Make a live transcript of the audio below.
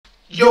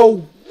Yo,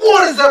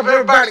 what is up,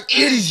 everybody?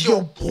 It is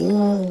your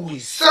boy,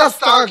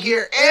 Susdog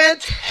here, and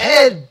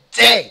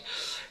today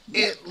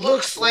it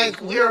looks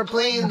like we are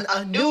playing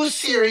a new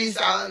series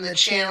on the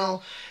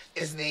channel.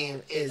 Its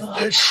name is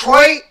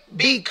Detroit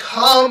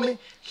Become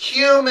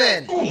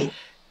Human. Hey,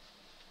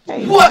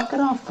 What? knock it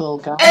off, little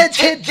guy. And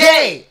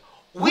today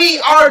we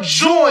are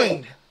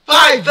joined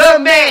by the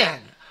man,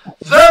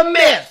 the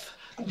myth,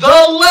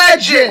 the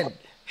legend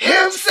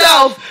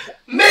himself,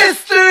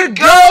 Mr.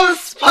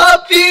 Ghost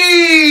Puppy!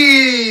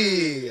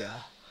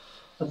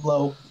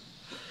 Hello.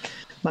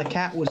 My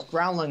cat was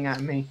growling at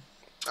me.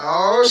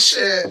 Oh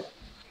shit.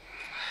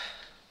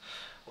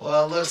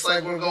 Well, it looks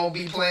like we're gonna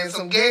be playing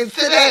some games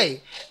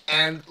today.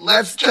 And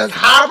let's just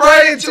hop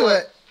right into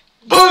it.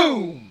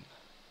 Boom!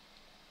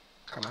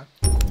 Come on.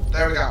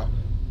 There we go.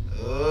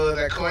 Ooh,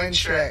 that coin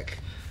trick.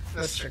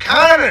 Mr.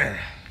 Connor!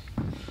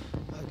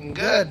 Looking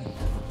good.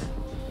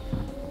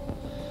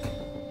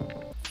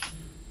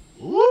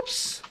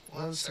 Oops.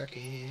 1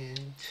 second.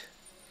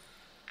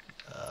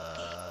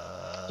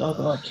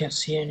 Doggo, I can't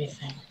see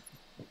anything.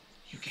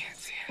 You can't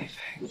see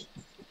anything.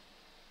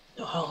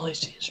 No, all I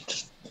see is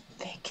just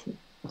vacant.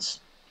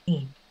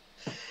 Oh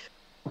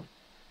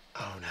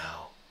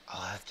no.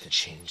 I'll have to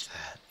change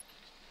that.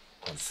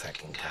 1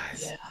 second,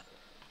 guys. Yeah.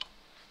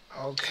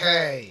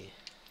 Okay.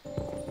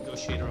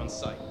 Negotiator on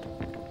site.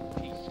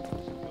 Repeat.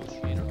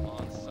 Negotiator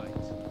on site.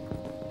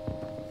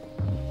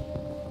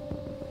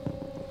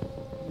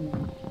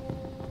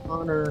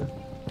 Connor. No,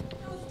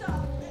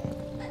 stop.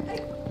 I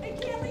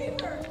can't leave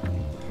her.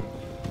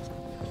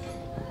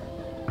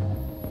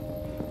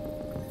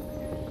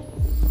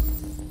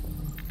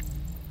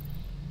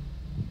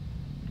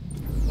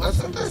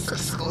 Wasn't this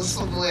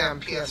exclusively on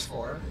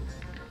PS4?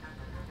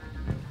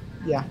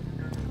 Yeah.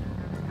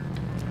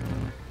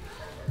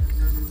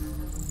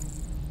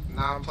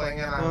 Now I'm playing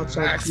it on Oh, an it's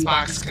on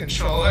Xbox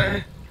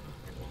controller.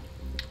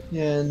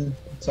 And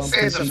it's on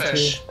Save the PC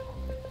fish.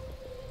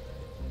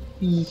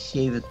 too.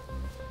 Save it.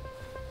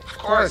 Of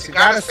course, you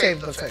gotta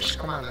save the fish.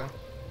 Come on now.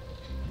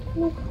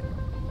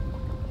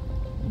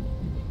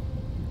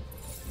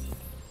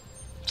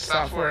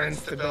 Software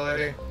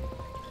instability.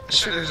 I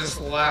should have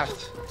just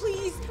left.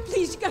 Please,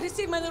 you gotta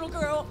save my little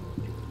girl.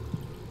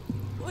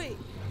 Wait.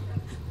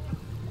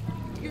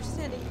 You're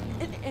sending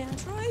an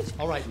android?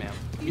 All right, ma'am.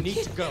 You need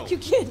to go. You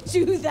can't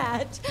do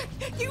that.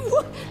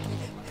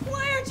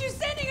 Why aren't you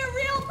sending a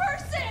real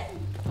person?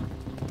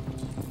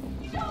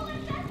 You don't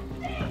let that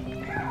thing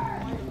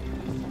here.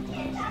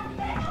 Get that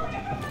thing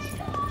away from my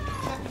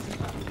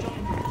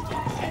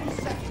 10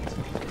 seconds.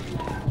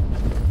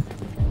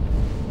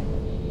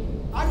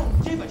 I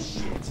don't give a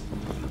shit.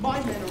 My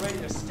men are ready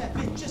to step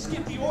in. Just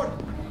give the order.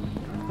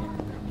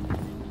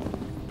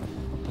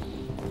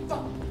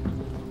 Fuck.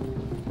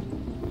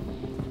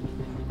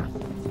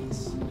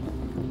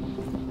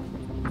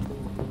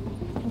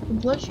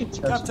 Bless you,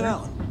 Chester. Captain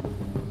Allen,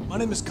 my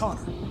name is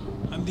Connor.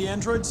 I'm the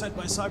android sent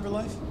by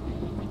CyberLife.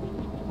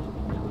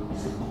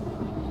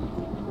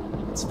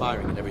 It's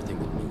firing at everything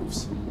that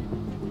moves.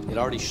 It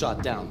already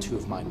shot down 2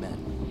 of my men.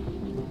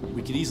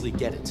 We could easily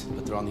get it,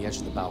 but they're on the edge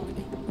of the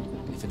balcony.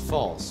 If it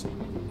falls,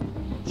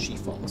 she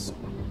falls.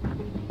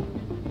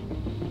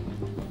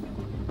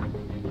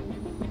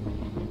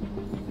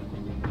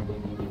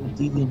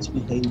 Deviant's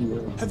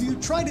behavior. Have you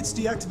tried its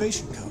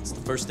deactivation codes?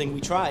 First thing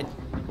we tried.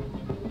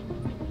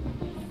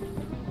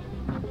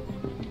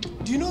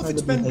 Do you know if Try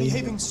it's the been behavior.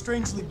 behaving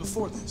strangely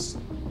before this?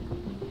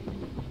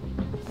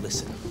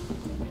 Listen,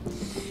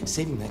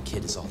 saving that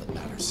kid is all that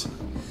matters.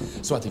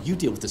 So either you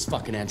deal with this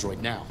fucking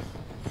android now,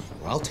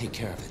 or I'll take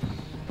care of it.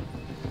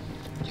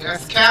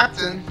 Yes,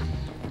 Captain.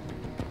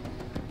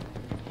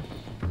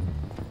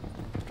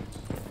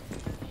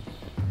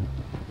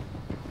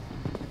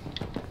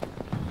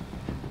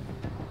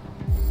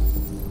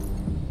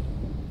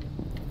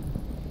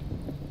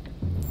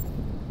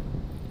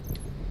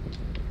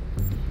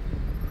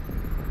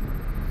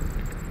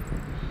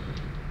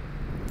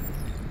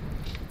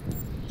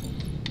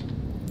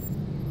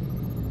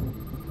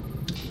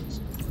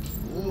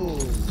 Ooh,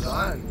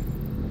 gun.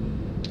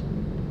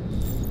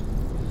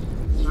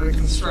 Let's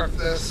reconstruct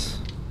this.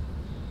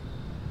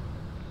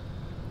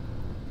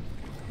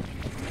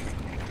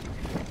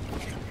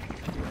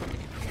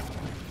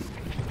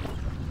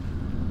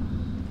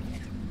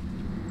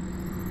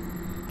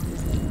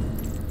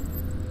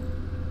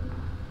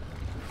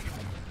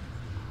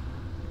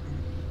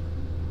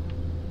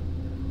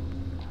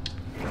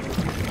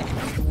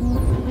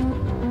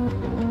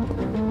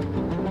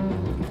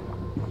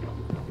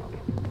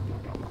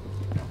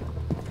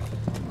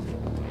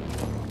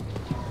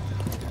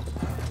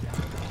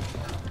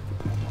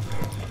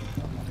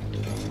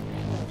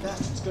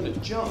 Bastard's gonna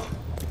jump.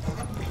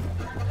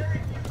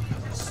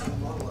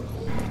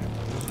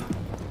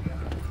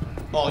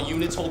 All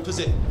units hold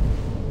position.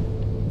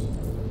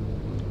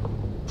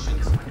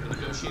 The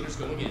negotiator's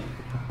going in.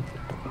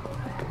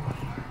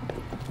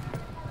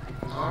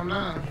 No, I'm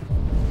not.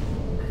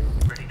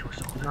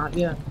 Not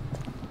yet.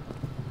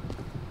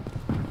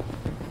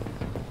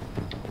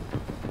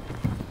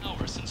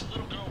 Hours since a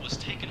little girl was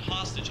taken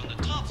hostage on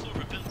the top floor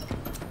of a building.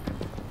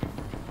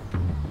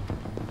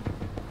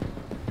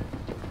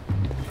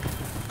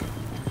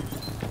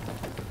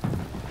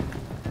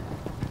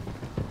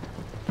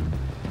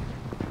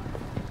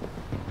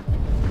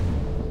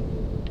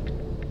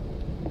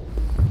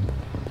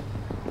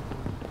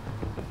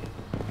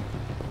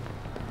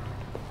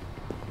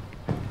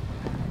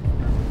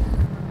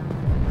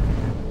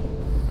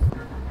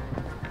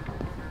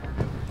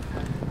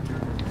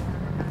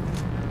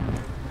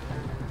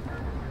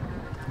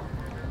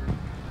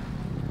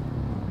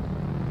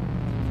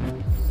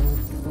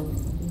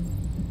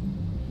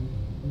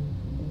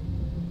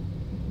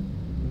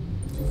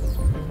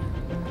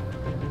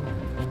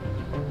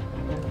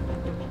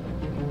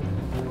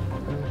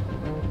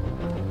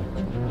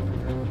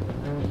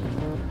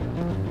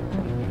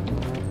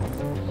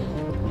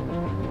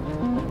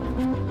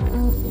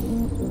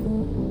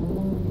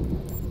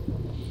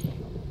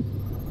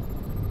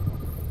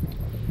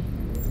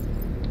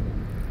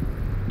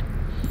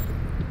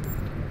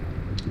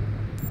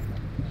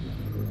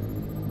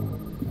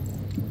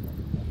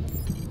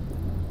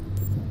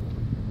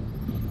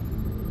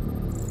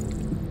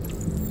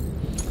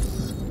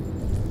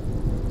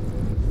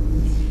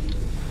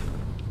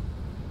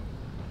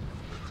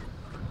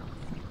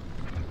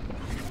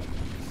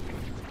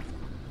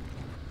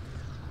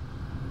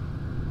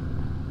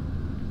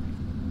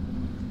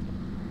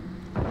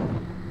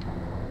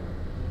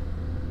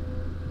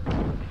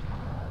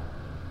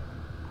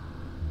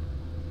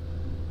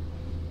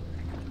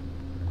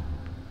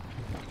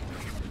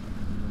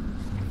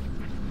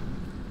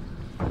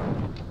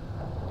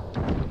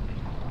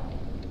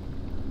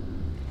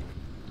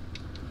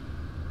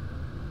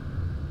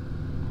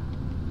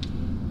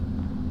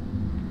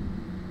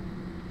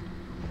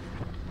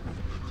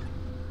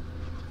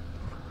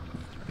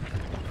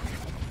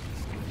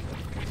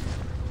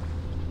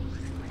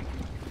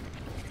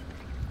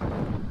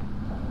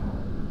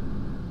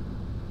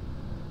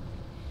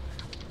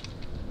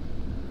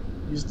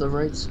 Use the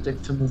right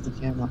stick to move the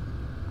camera.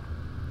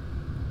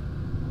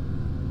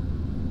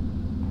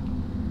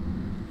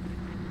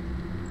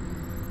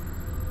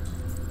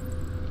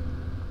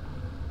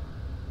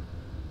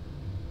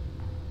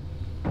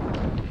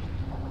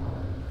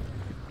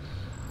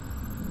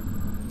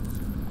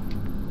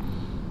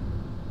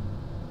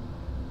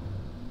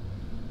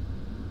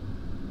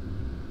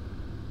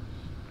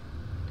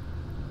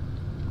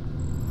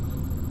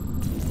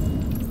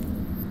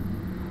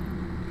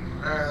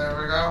 Alright,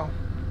 there we go.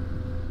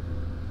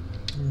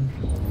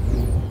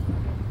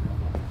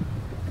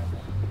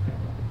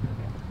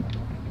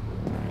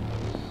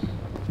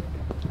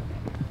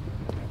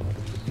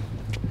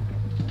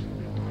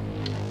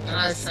 Did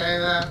I say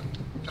that?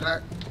 Did I?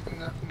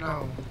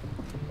 No.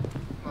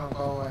 No,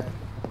 go away.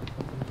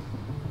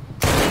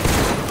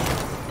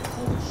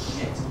 Holy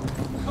shit!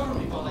 Cover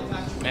me while I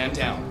evacuate. Man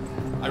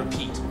down. I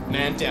repeat,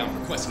 man down.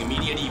 Requesting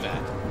immediate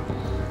evac.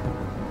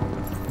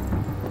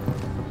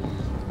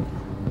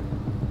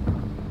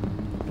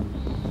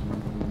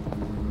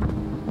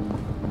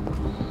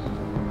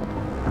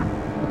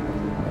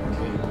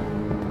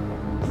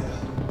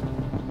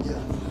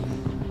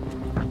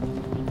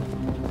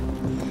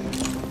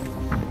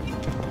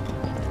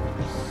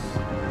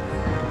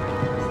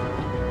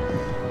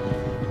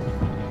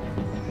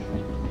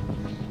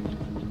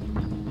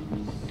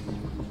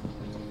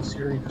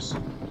 Serious.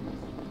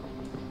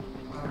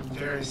 I'm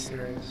very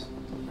serious.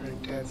 Very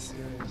dead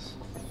serious.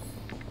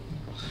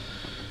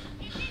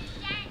 This is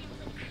Daniel,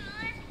 the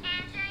coolest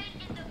android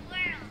in the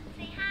world.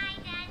 Say hi,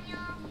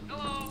 Daniel.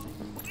 Hello.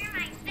 You're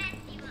my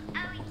bestie. We'll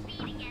always be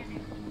together.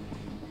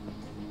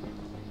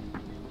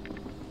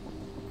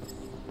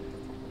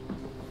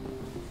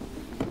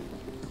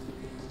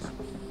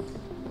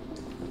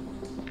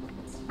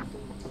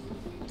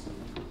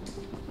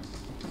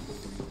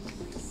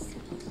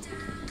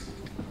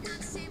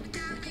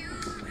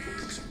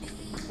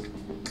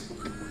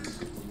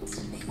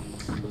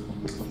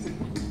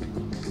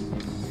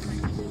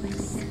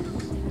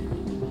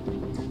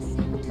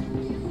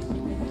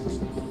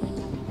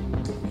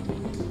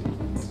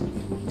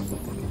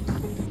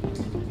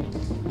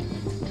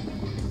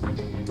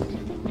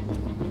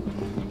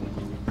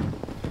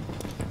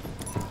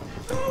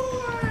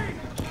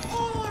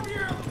 All of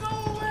you, go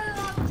away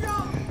or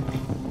jump!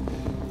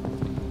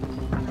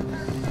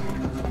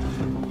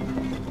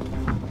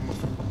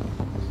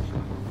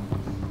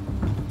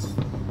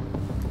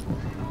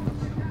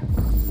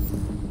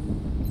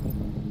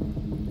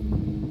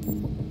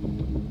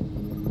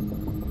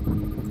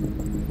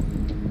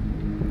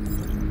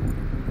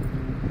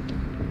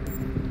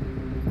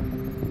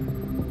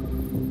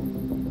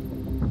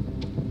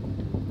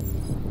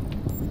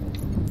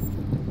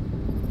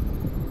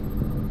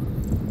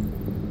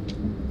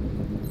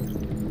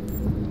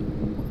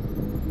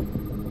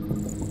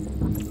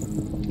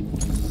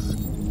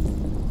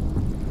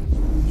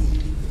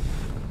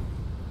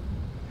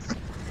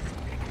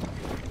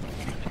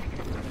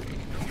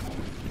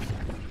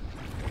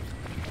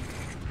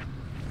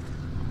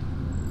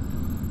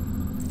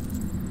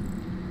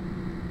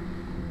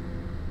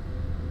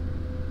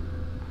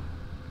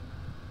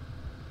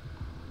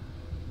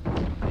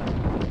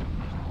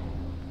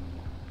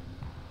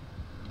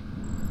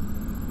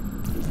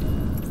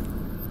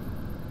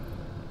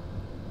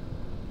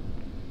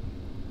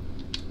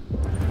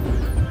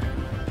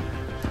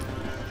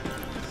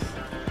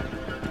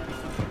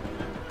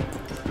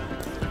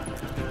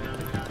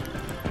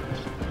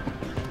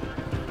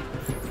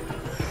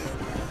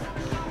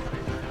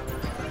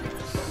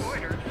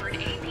 Order for an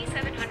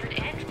AP700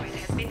 Android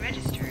has been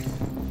registered.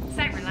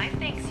 CyberLife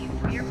thanks you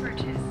for your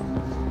purchase.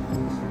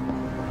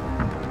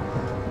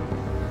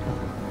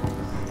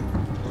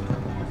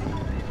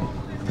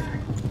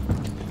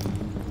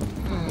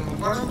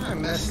 What am I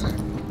missing?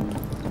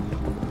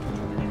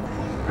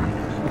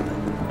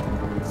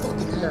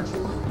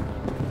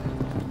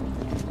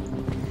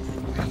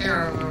 I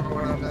can't remember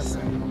what I'm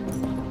missing.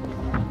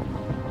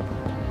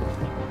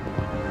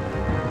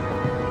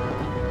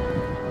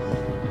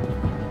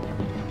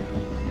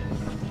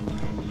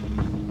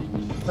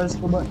 Press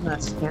the button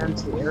that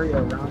scans the area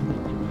around you.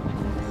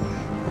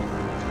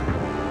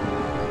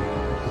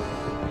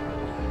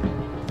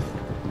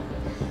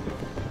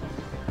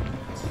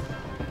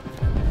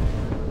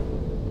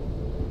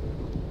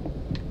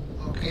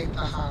 Locate the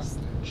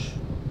hostage.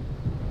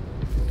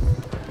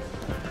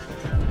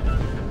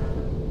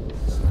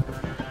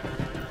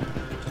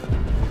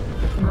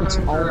 It's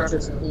all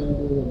just in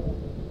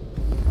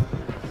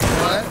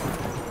What?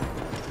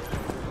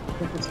 I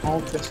think it's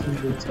all just in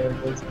the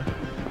interrogation.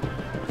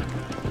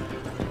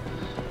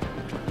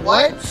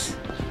 What?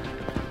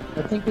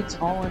 I think it's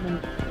all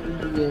in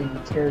the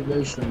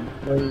interrogation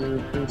where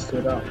you boost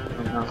it up. I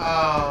don't know.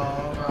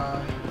 Oh,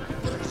 God.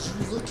 What are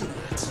you looking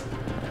at?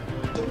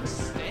 Don't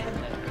stand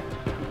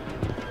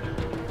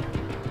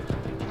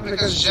there.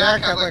 Because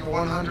Jack had like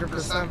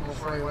 100%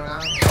 before he went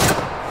out.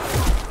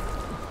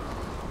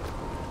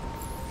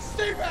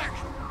 Stay back!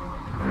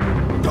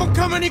 Don't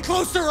come any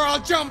closer or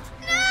I'll jump!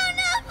 No,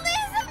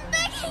 please, I'm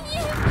begging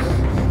you.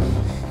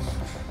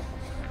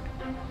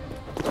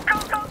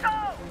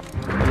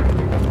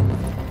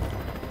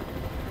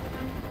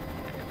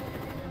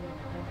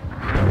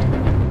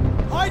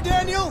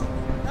 Daniel.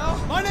 No.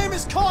 My name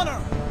is Connor.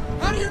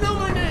 How do you know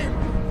my name?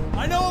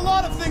 I know a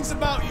lot of things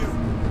about you.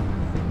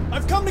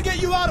 I've come to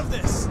get you out of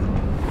this.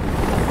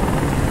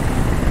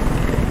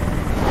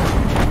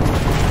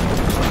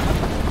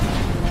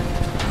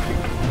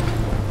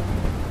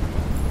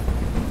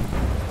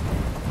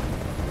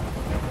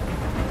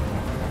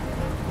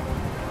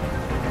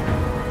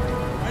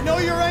 I know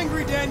you're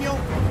angry, Daniel.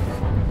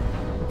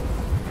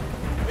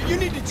 But you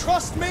need to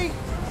trust me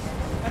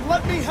and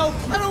let me help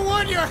you. I don't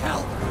want your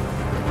help.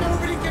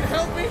 Nobody can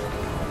help me.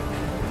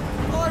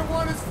 All I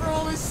want is for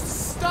all this to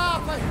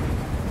stop. I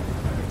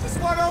just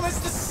want all this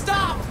to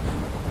stop.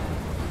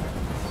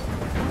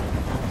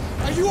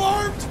 Are you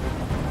armed?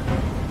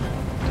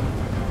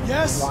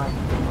 Yes. Why?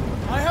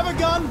 I have a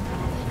gun.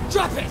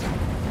 Drop it.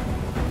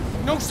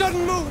 No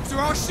sudden moves or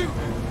I'll shoot.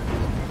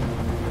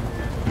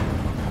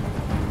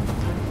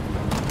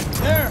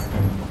 There.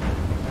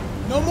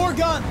 No more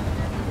gun.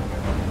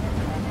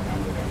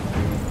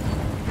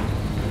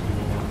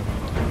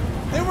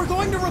 They were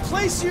going to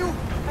replace you,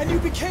 and you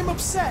became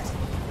upset.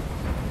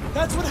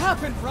 That's what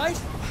happened, right?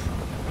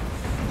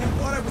 I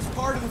thought I was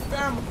part of the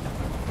family.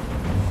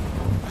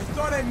 I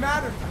thought I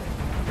mattered.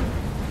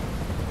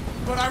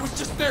 But I was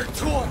just their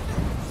toy.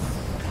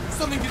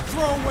 Something to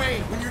throw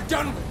away when you're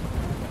done with it.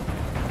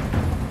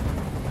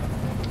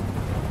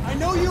 I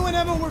know you and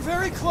Emma were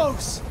very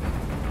close.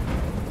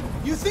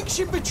 You think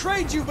she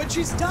betrayed you, but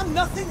she's done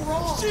nothing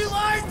wrong. She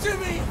lied to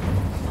me!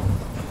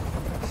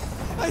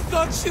 I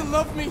thought she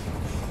loved me.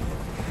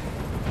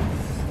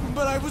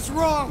 But I was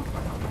wrong.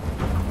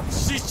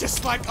 She's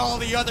just like all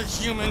the other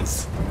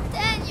humans.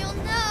 Daniel,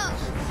 no!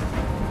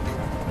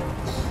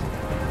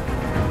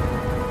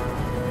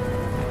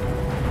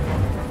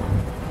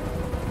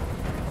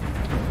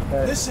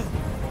 Listen.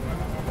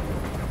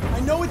 I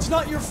know it's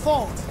not your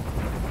fault.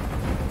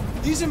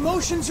 These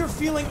emotions you're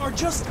feeling are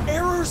just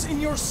errors in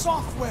your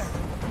software.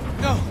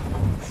 No,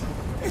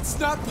 it's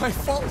not my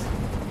fault.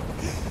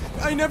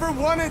 I never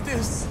wanted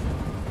this.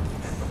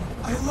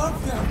 I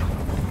love them,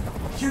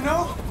 you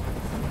know?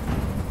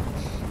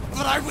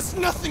 But I was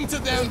nothing to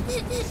them.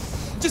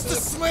 Just a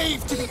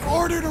slave to be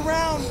ordered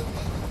around.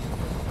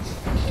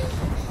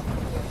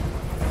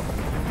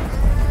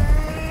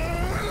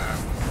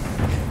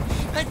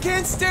 I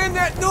can't stand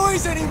that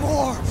noise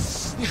anymore.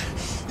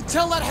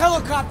 Tell that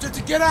helicopter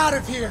to get out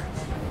of here.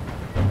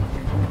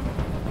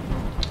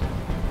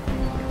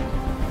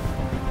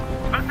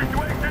 The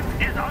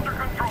situation is under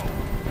control.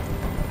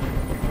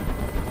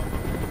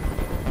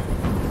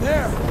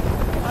 There.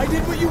 I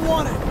did what you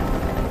wanted.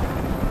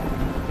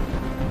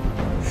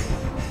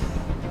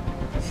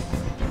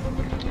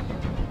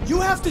 You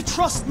have to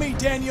trust me,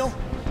 Daniel.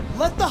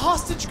 Let the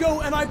hostage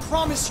go, and I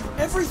promise you,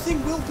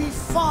 everything will be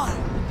fine.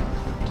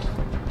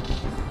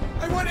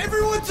 I want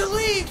everyone to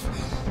leave!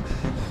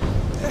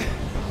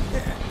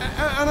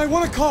 And I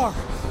want a car.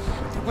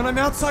 When I'm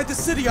outside the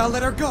city, I'll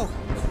let her go.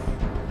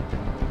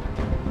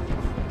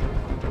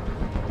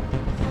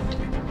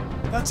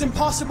 That's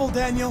impossible,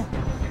 Daniel.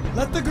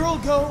 Let the girl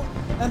go,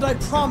 and I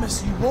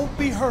promise you won't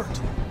be hurt.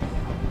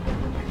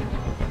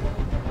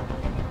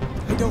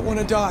 I don't want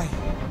to die.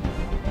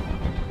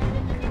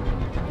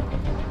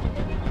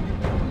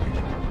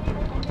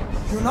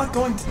 You're not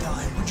going to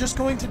die. We're just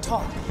going to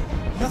talk.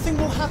 Nothing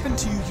will happen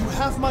to you. You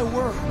have my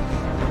word.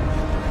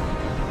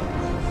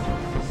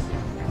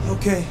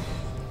 Okay.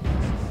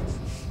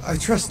 I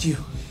trust you.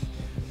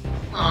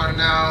 Oh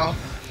no.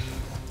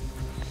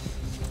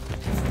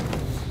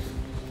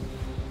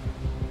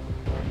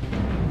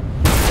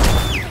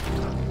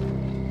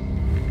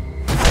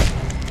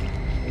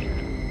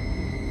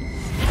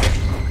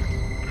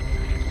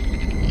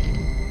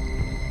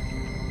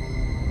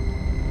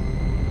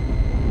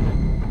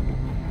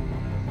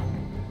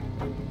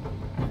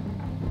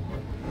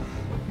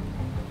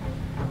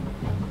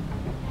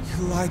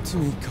 You lied to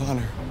me,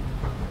 Connor.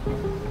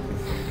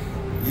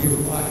 You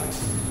lied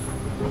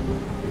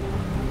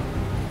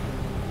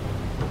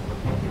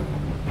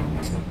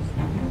to me.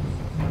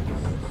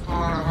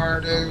 On a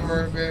hard day's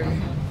work,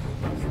 baby.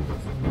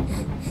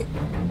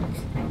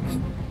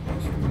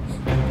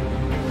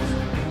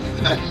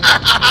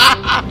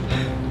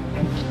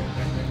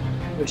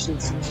 Mission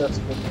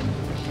successful.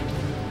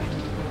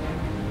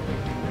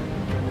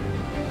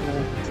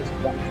 And just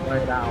walk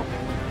right out.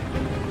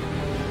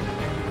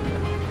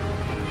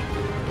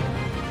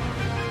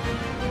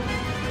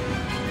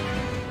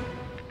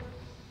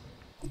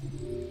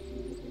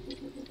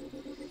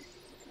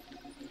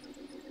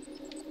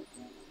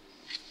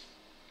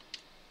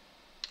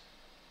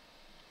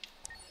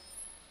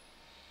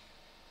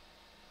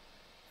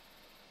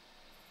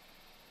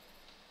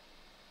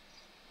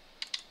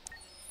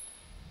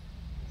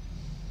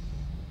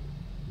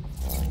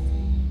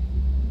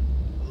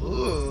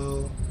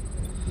 Ooh.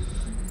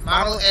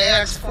 Model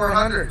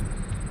AX400.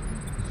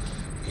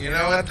 You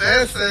know what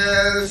this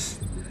is?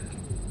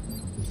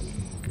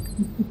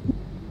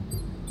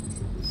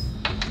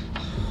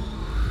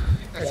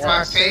 It's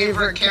my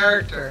favorite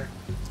character.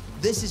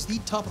 This is the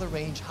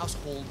top-of-the-range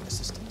household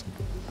assistant.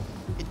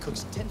 It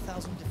cooks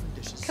 10,000 different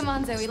dishes Come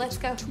on, Zoe, let's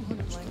go.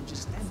 200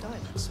 languages and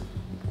dialects.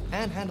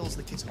 And handles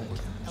the kids' homework.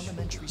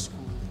 Elementary school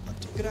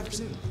update. Good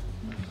afternoon.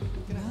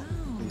 Wow.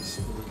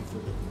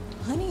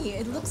 Honey,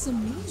 it looks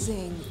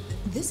amazing.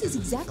 This is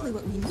exactly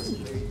what we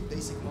need.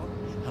 Basic model.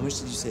 How much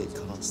did you say it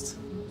cost?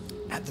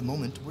 At the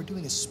moment, we're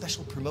doing a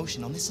special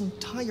promotion on this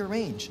entire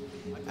range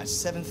at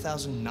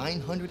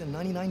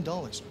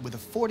 $7,999 with a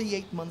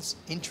 48 months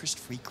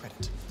interest-free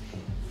credit.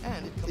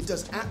 And it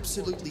does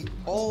absolutely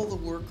all the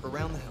work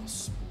around the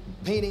house.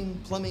 Painting,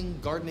 plumbing,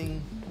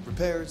 gardening,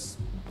 repairs.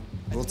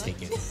 We'll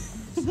take it.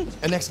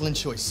 An excellent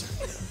choice.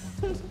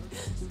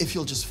 If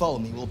you'll just follow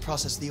me, we'll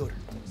process the order.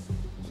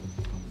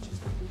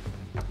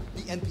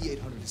 The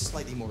NP800 is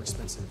slightly more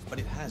expensive, but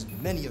it has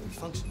many other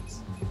functions.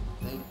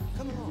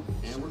 Come along.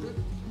 And we're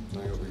good.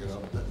 Can I go pick it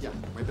up? Yeah,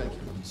 right back here.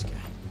 This guy.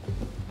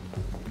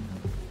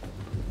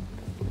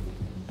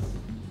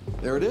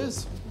 There it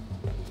is.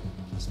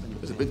 It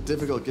was a bit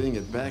difficult getting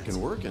it back in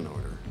working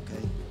order.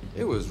 Okay.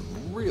 It was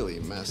really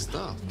messed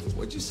up.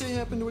 What'd you say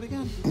happened to it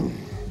again?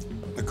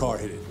 The car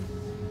hit it.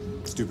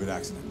 Stupid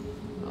accident.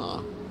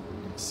 Ah,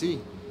 see.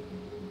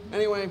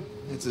 Anyway,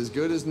 it's as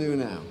good as new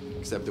now,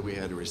 except that we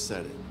had to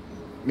reset it.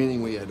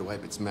 Meaning we had to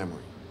wipe its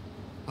memory.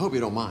 I hope you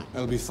don't mind.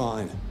 That'll be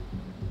fine.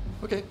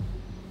 Okay.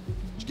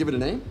 Did you give it a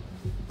name?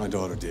 My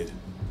daughter did.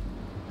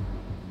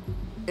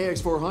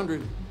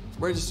 AX400.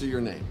 Register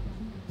your name.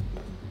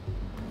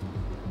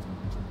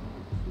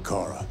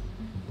 Kara.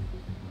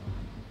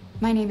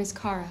 My name is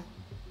Kara.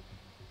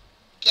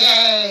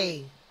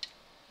 Yay!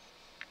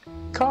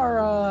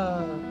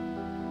 Kara!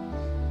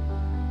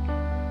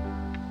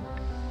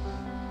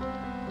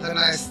 The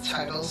nice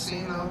title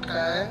scene,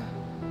 okay.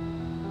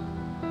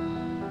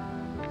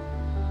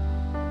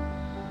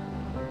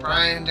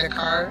 Brian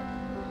Descartes.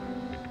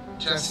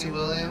 Jesse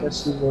Williams.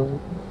 Jesse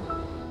Williams.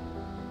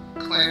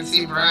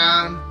 Clancy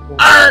Brown.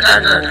 Arg,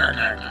 arg, arg, arg,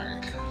 arg,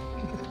 arg.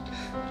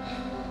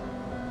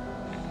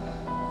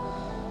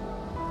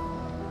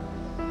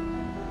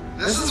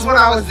 This is what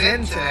I was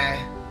in today.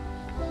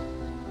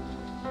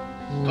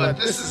 But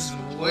this is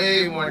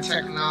way more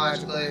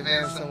technologically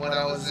advanced than what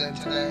I was in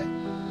today.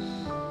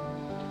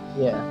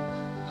 Yeah.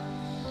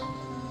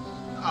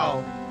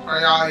 Oh, for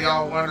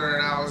y'all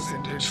wondering, I was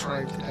in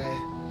Detroit today.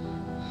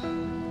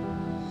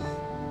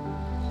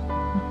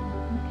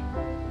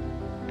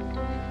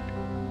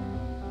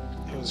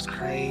 It was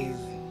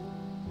crazy.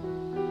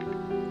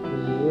 It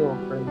was real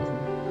crazy.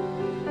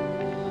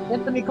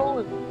 Anthony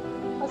Cohen!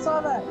 I saw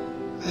that!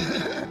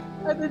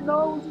 I didn't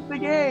know it was in the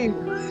game!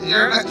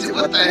 You're not,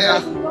 what the hell? I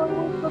didn't know it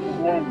was in the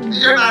game!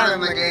 You're not in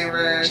the game,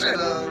 man. Shut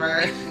up,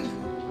 man.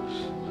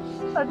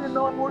 I didn't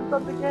know it worked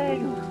on the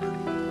game!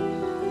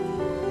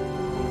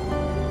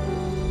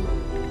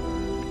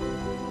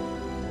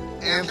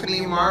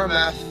 Anthony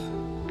Marmeth.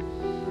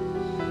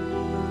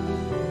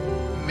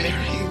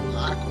 Mary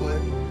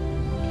Lockwood.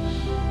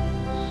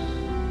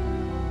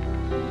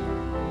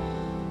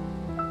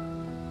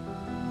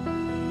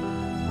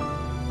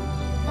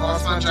 I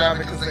lost my job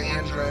because of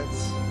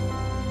androids.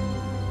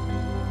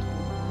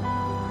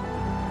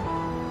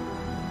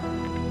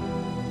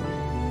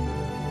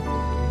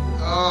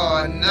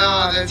 Oh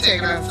no, they're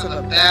taking us to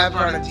the bad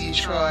part of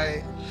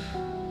Detroit.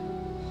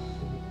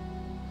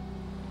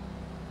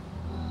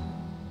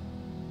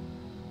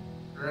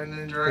 Written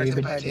and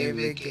directed by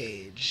David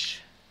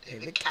Cage.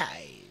 David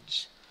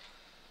Cage.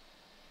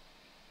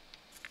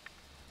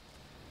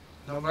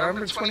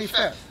 November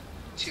 25th,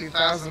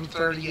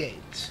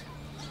 2038.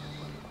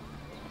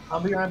 I'll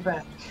be right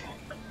back.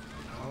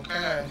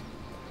 Okay.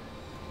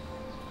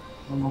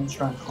 My mom's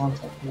trying to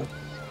contact me.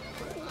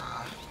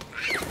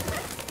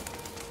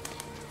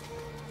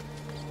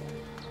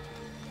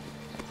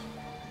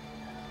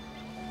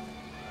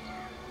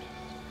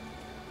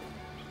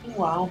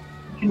 Meanwhile,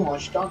 you can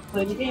watch Doc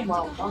play the game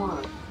while it's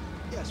on.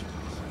 Yes.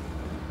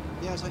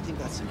 Yes, I think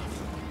that's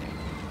enough.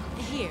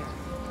 Here.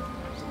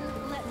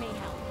 Let me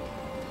help.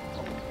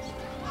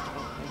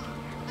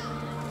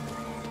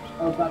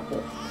 Oh,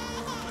 Doctor.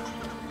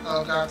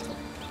 Oh, God.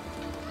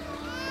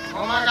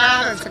 Oh my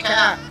God, it's a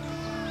cat.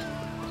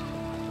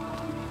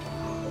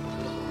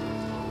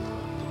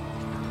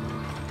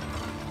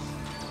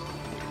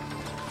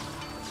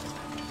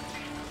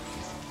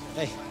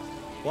 Hey,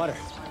 water.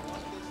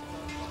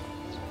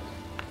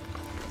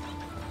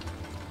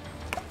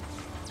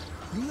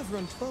 You have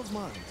run 12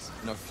 miles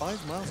and are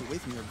 5 miles away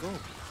from your goal.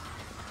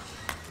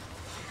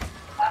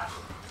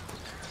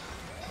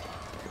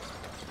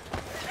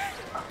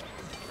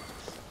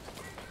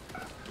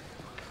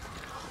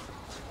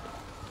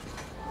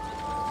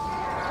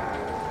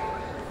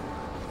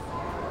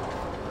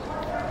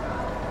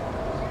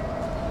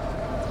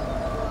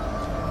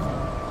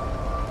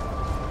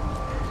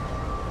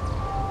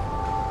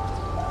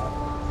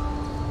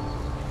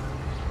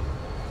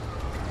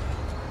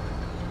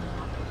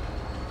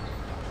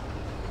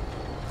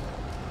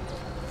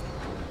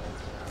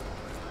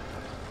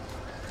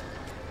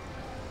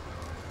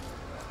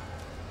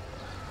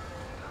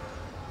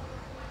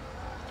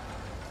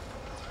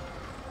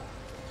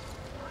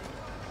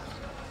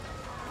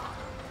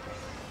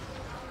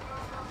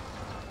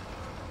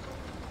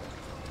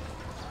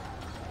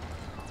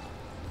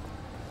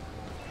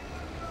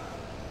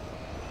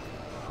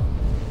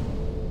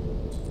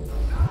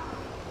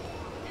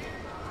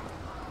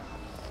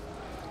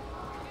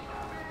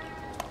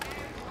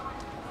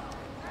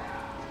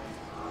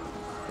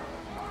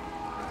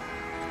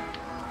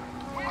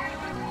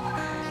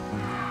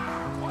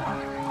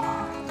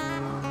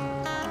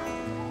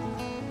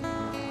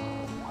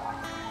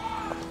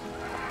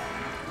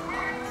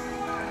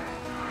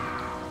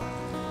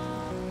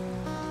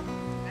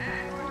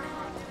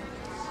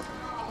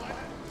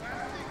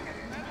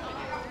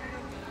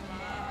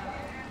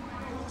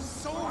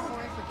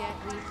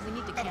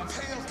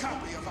 pale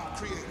copy of our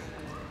Creator.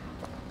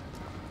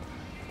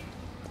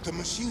 The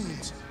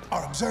machines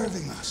are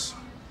observing us.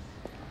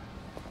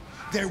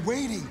 They're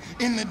waiting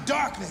in the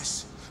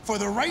darkness for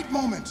the right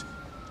moment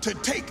to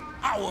take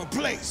our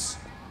place.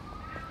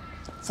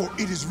 For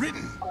it is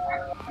written,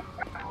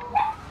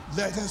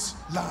 let us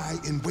lie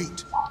in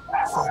wait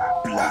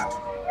for blood.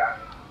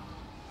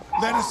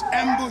 Let us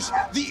ambush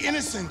the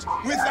innocent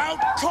without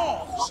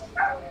cause.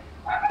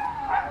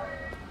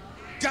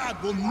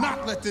 God will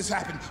not let this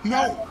happen.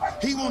 No,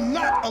 he will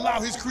not allow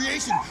his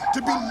creation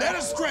to be led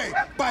astray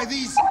by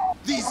these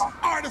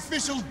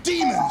artificial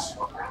demons.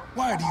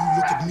 Why do you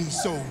look at me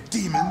so,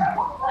 demon?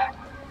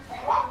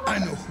 I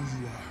know who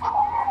you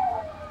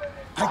are.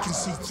 I can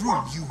see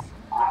through you.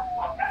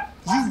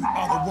 You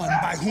are the one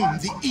by whom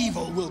the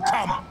evil will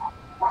come.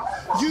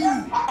 You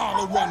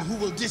are the one who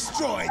will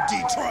destroy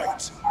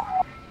Detroit.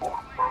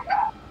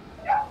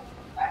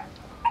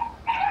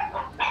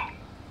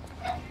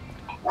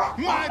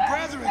 My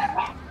brethren,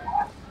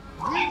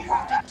 we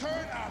have to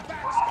turn our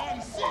backs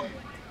on sin.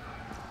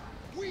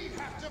 We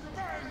have to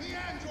burn the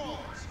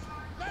androids.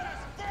 Let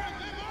us burn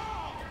them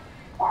all.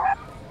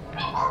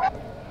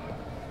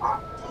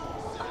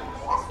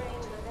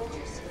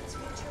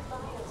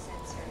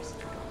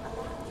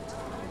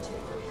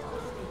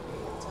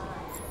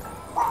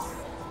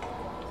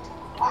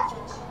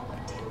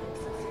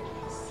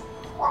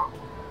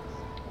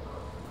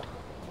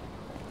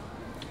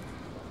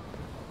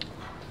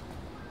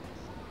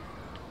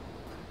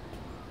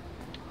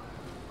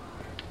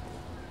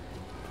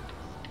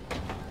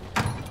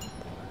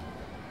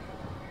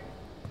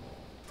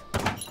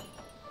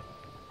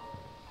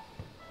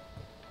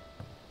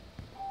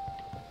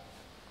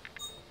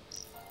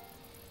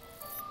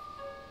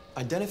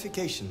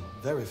 Identification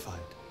verified.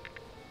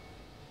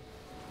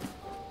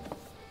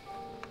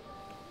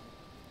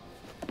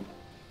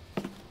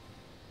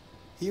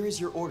 Here is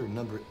your order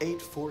number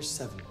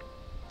 847.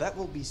 That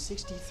will be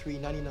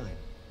 $63.99.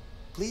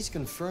 Please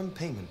confirm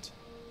payment.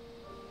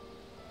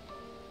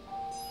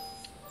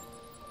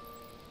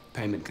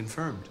 Payment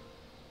confirmed.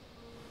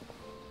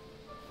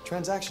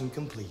 Transaction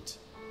complete.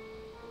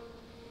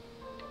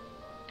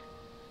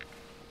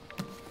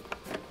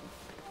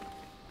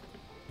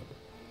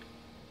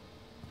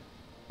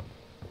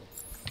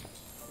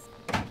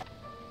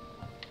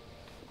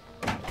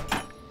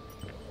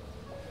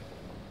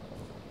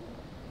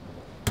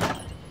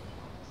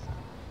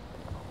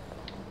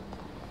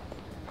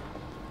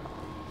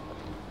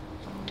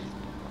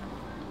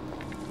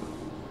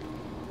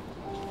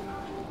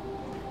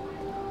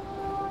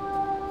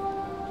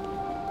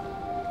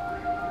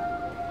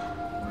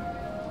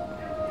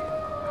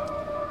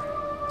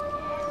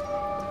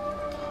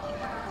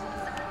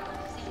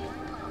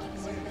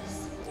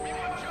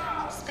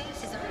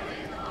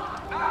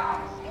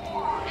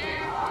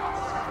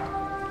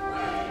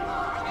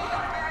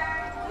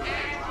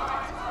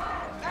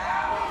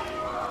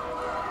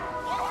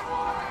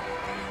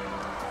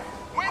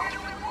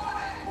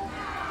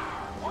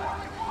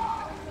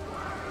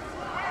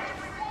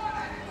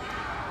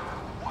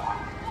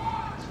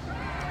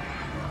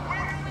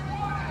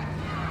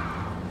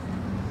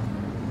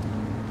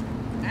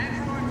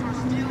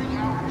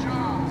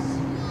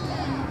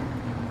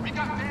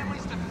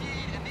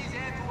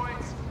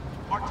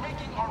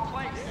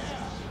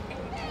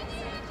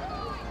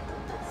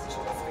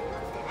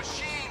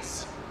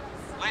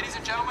 Ladies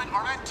and gentlemen,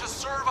 are meant to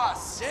serve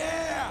us.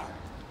 Yeah!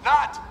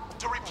 Not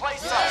to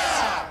replace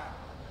us.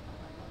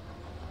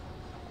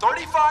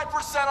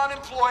 35%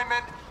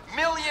 unemployment,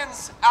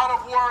 millions out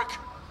of work.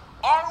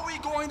 Are we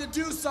going to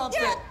do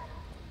something? Yeah.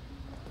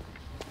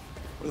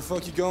 Where the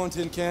fuck you going,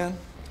 Tin Can?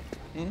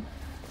 No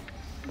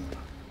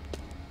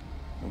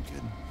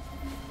kidding.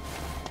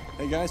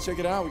 Hey guys, check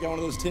it out. We got one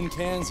of those tin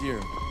cans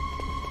here.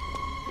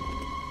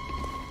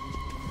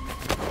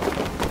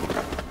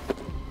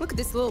 Look at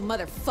this little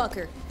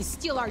motherfucker. You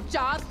steal our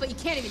jobs, but you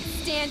can't even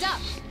stand up.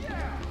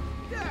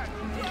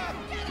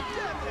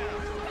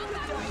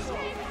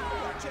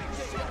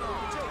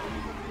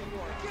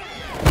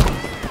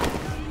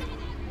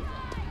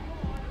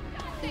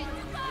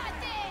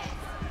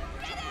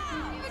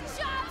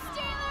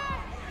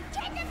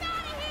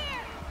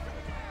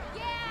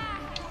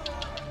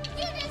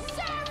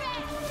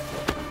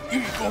 You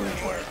ain't going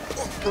anywhere.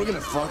 We're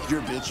gonna fuck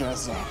your bitch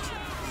ass up.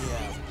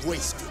 Yeah,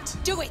 waste it.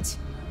 Do it!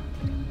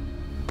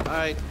 All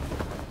right.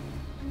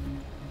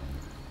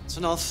 It's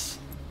enough.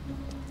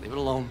 Leave it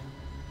alone.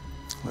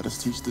 Let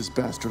us teach this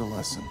bastard a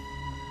lesson.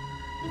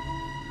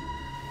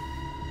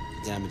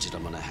 Damage it,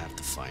 I'm gonna have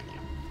to find you.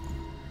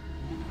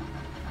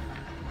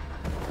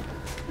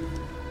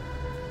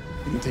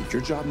 You can take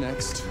your job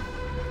next.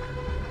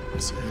 We'll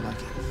see how you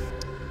like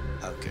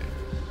it. Okay.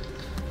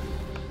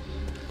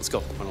 Let's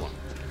go. Run along.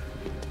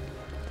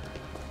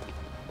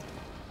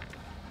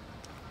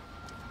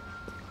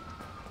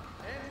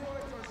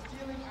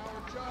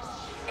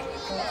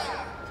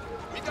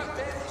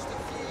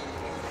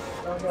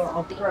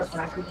 I'll be right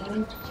back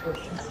again. So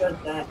she said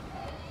that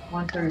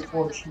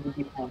 134 she would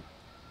be home.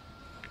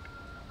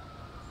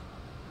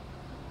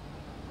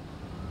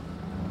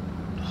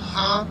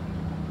 Huh?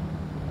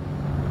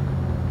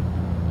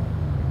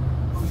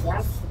 I'm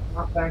back,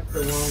 not back for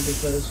long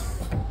because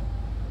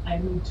I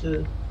need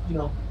to, you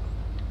know,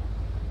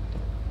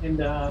 and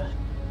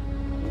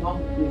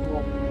Mom will be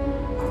home.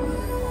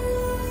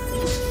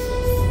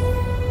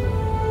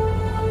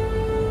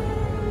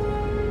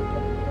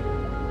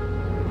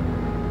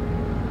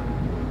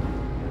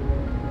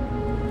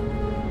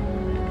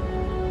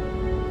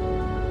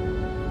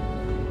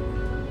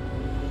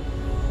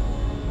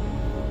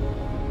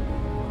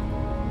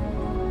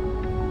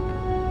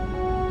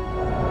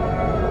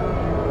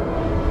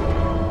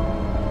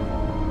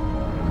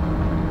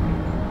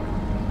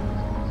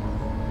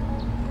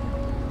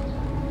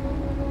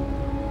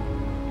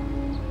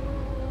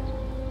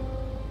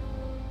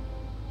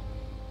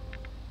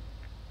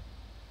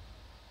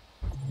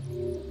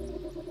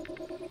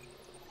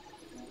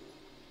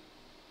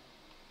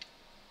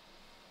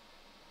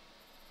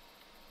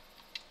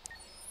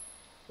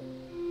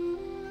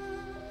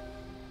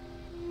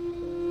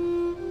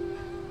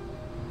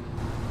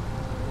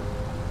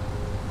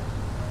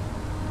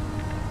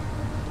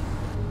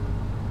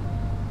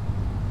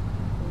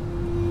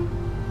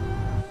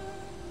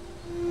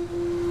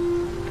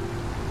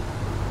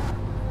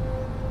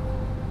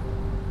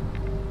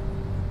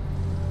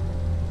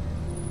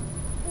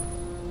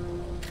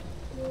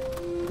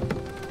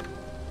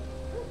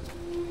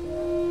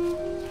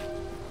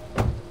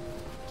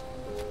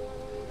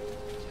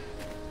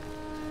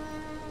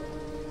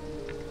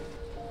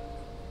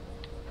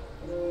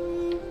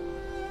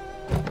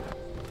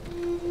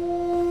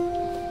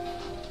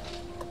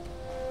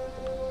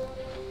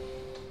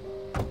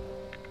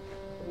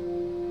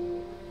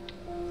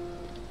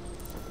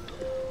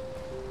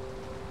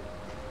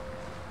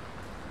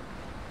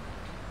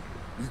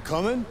 You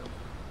coming?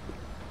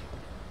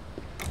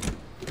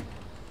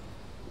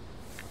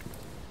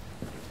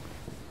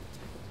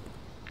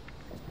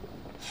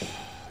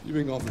 You've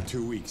been gone for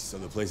 2 weeks, so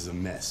the place is a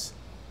mess.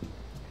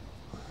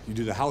 You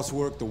do the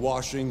housework, the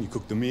washing, you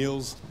cook the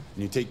meals,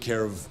 and you take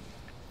care of...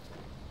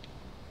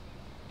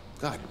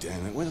 God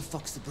damn it, where the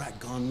fuck's the brat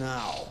gone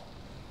now?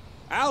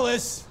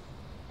 Alice!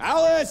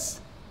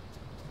 Alice!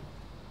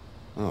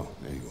 Oh,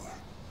 there you are.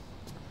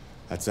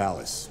 That's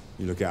Alice.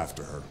 You look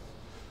after her.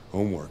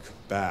 Homework,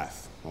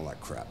 bath, all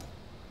that crap.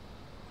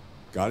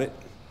 Got it?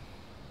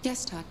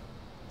 Yes, Todd.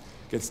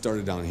 Get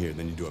started down here,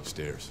 then you do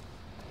upstairs.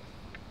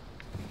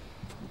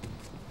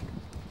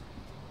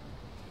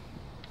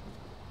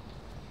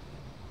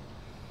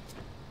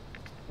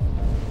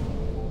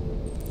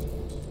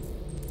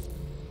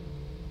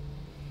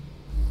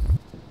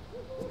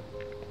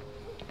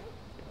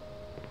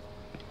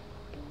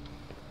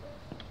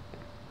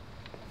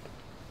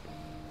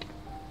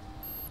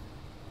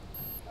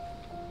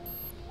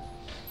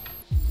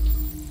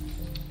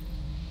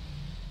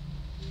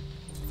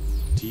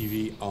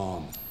 TV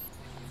on.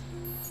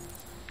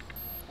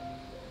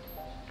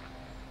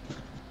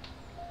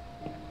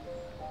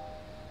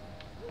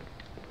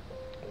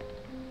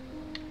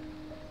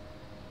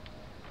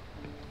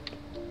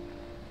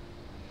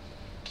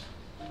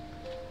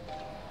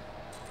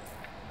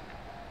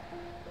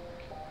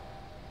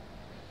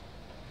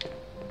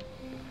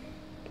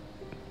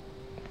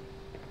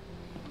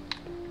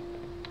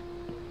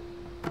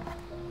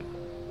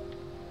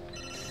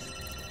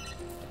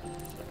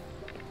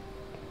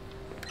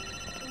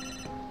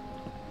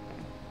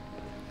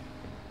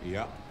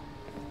 Yeah.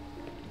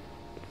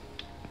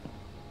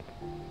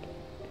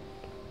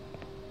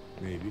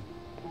 Maybe.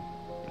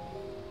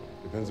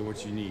 Depends on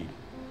what you need.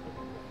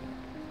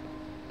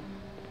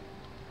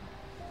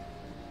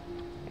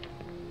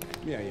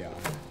 Yeah.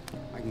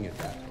 I can get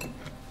that.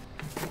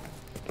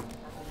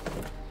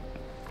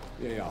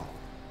 Yeah.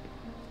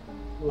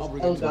 I'll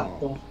bring it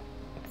tomorrow.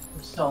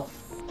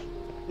 Himself,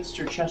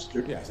 Mr.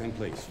 Chester. Yeah, same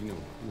place. You know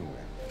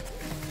where.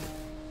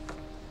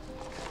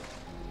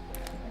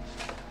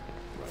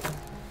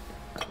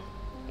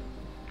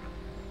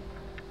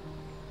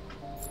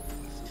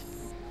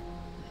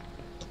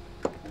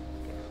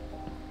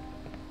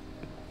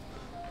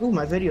 Ooh,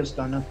 my video's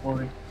done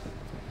uploading.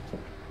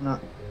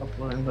 Not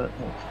uploading, but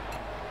like,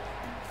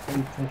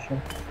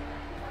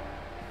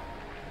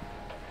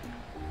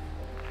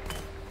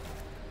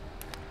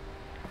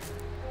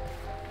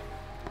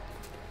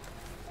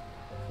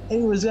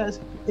 anyways,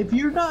 guys, if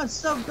you're not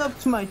subbed up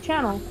to my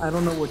channel, I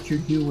don't know what you're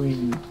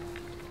doing.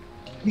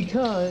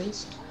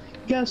 Because,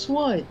 guess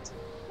what?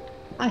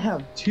 I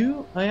have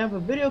a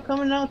video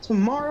coming out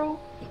tomorrow,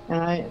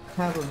 and I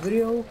have a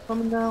video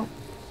coming out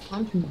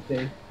on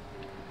Tuesday.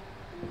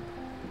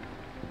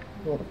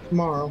 Well,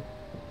 tomorrow.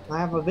 I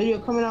have a video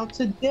coming out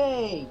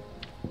today.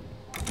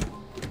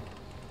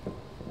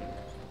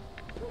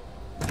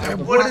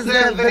 And what is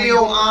that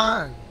video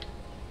on?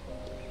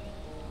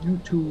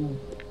 YouTube.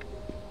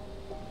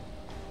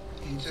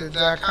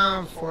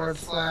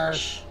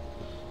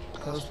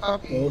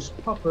 YouTube.com/GhostPuppy. Ghost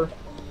Pupper.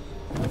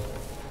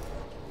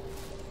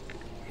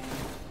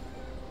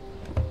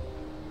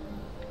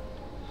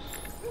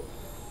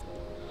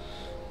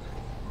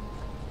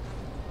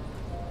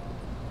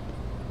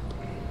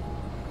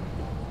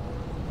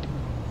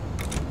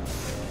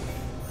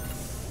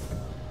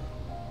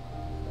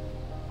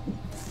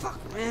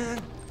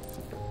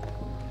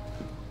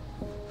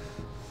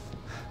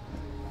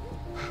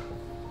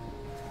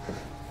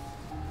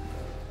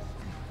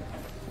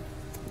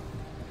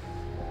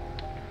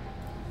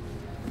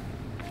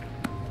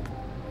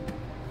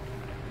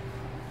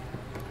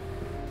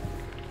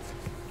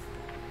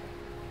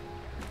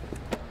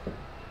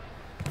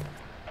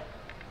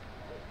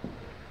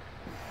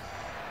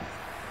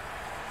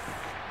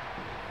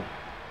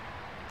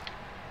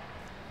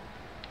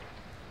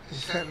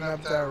 hitting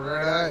up that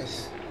red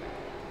ice.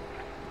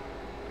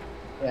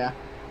 Yeah.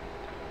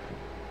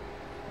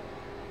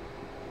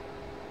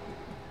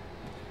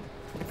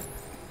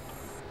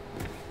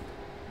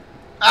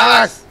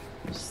 Alice!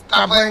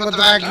 Stop playing with the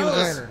vacuum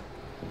Alice, cleaner.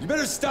 You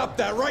better stop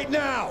that right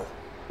now!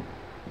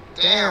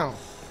 Damn.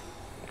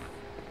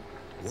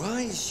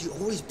 Why is she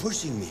always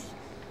pushing me?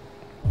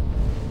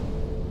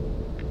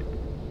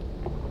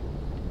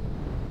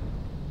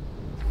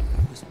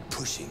 Always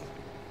pushing.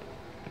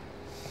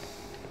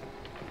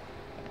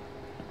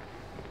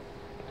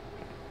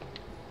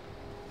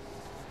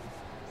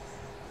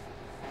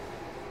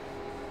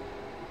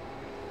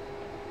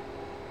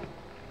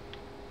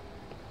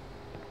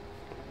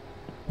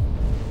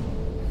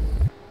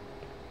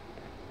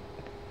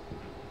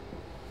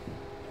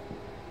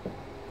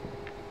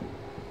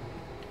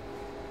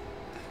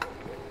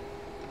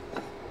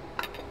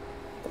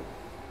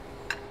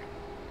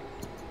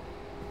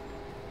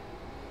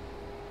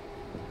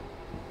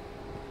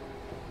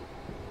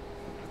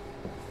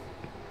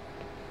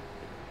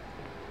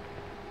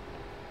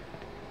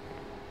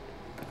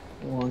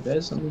 Hold on,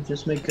 guys. Let me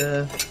just make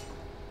a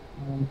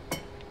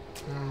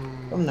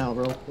thumbnail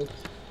real quick.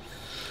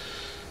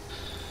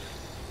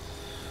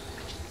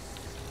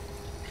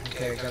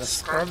 Okay, gotta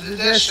scrub the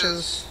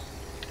dishes.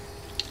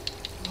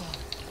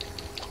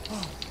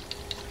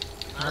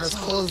 Not as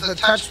cool as the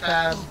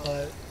touchpad,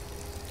 but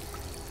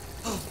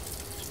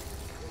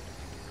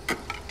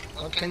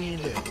what can you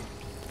do?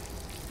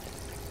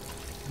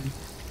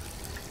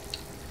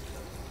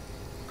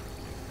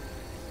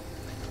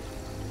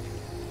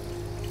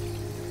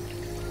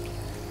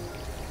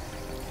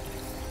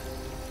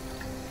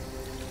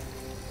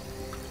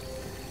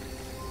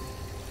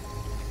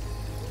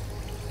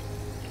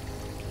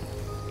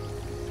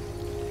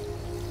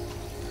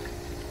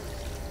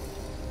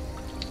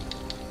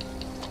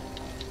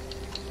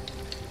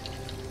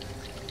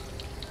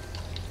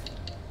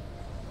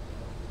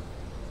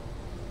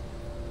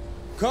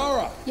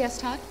 Kara! Yes,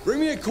 Todd? Bring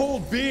me a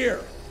cold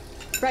beer!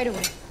 Right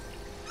away.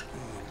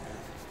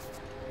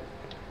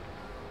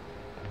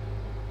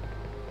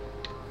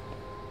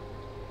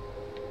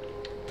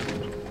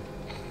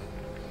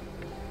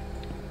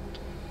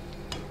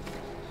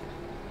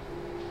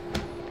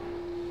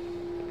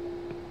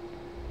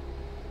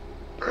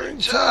 Bring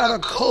Todd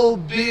a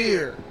cold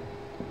beer.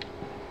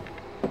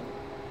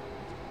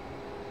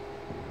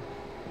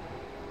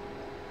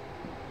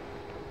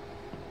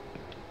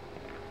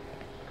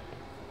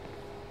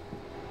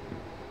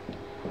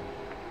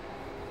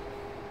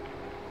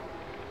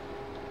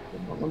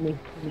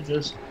 Let me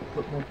just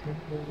put my camera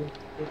real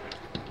quick.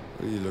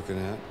 What are you looking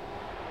at?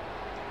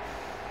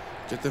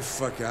 Get the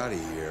fuck out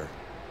of here.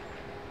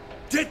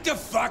 Get the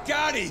fuck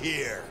out of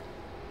here!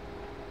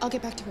 I'll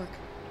get back to work.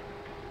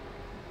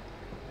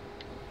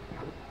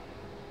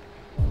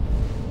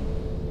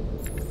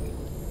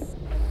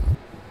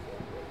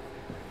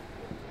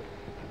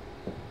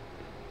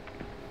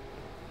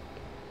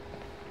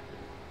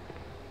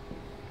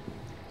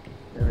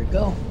 There we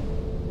go.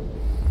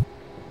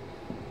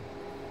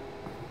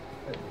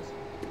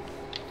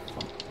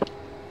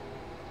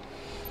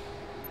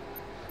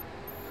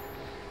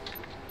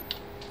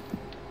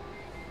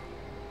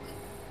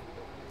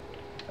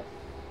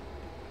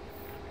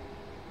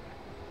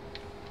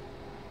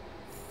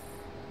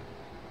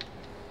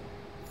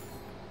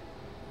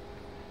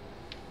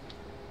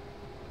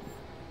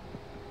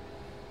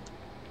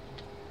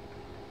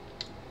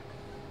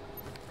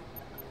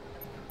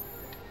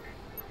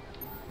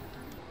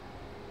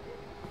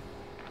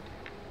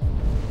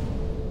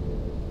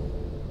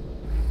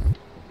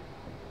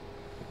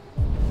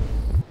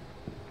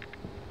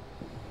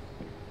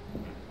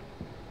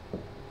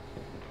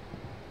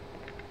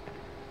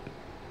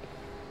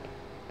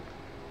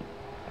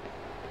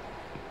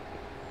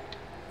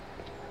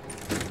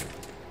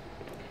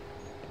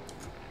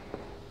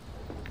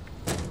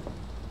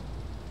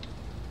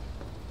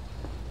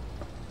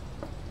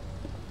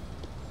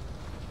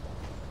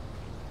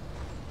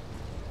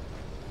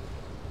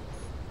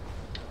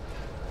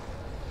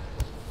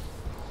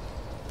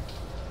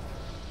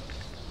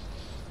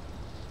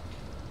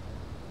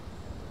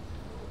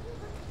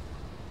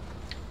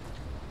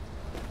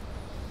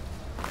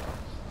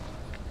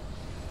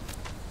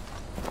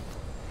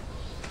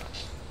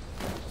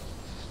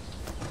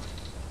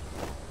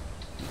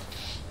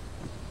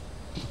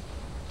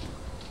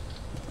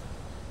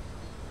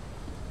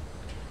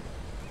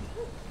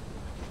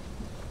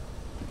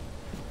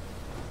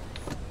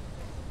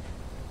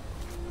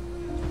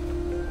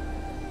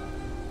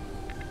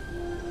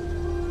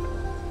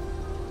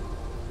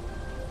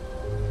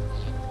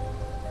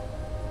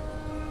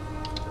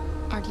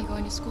 Aren't you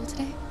going to school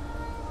today?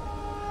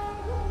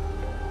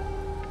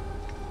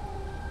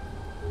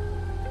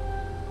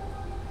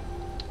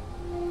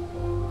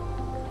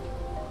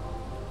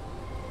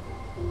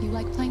 You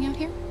like playing out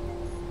here?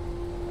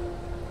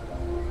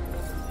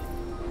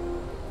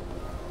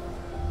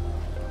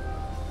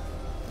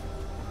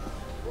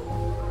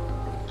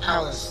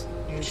 Alice,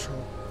 neutral.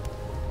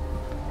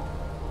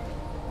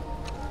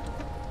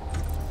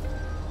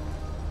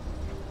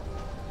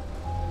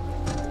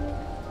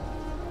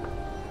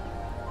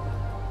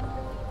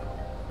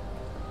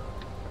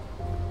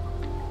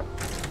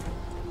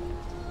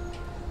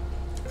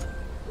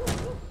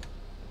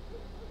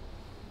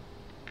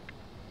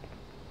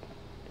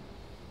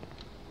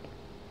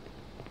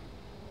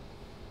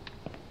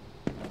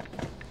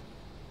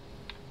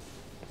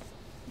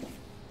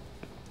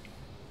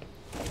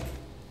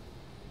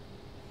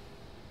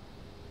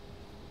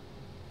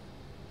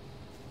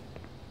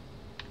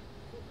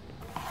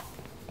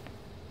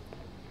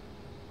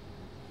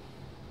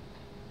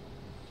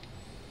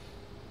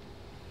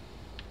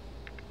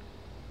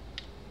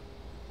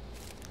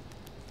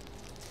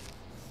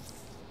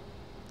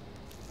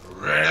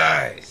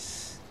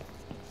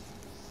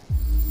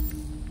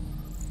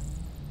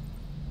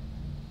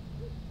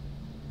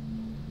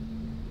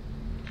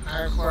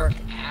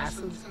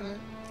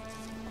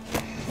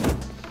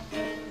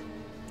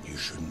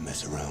 shouldn't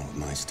mess around with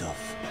my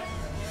stuff.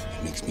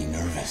 It makes me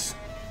nervous.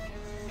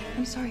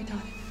 I'm sorry, Todd.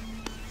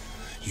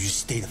 You just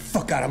stay the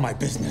fuck out of my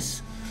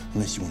business.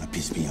 Unless you want to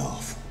piss me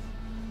off.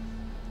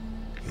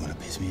 You want to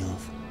piss me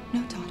off?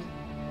 No, Todd.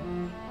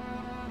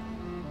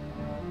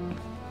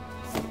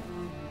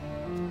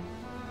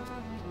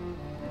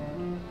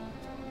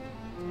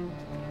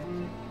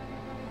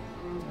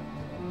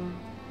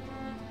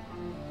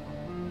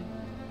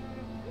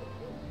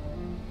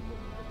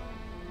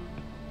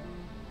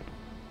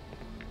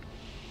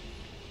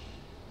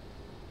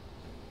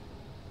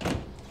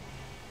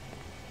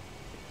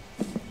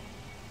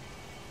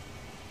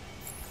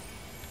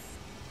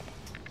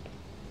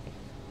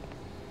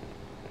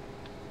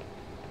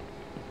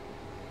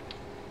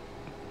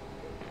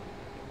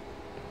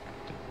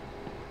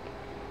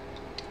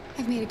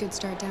 I've made a good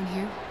start down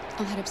here.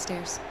 I'll head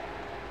upstairs.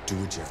 Do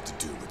what you have to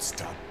do, but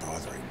stop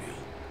bothering me.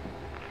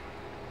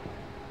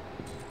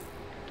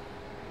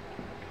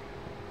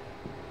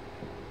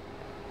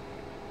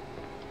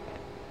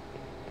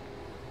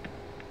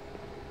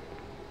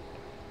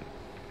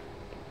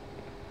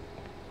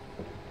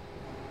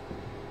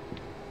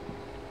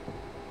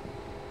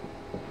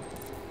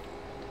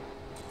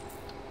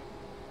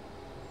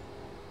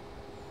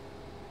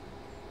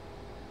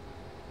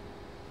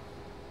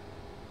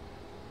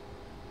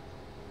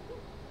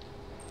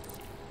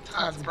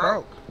 Todd's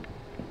broke.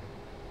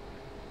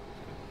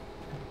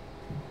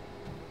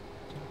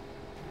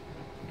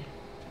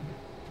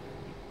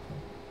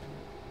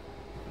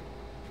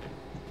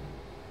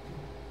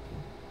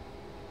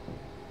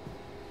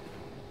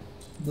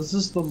 This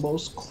is the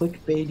most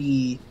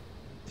clickbaity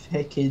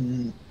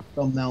fucking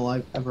thumbnail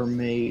I've ever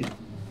made.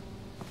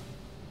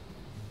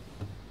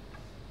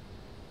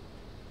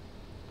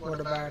 What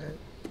about it?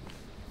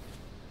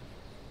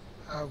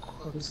 How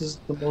close? This is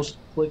the most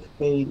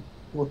clickbait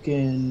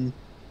looking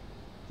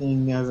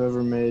thing I've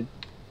ever made.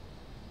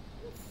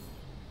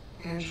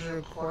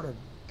 Android quarterback.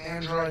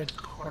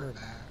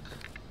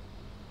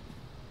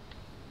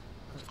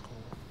 That's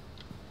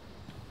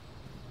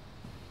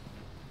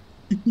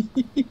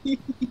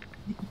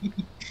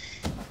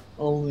cool.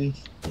 Only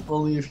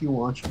if you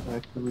watch it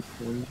back to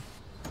recording.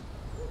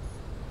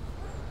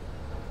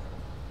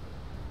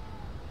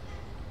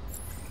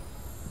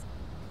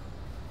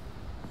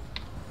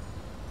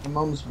 My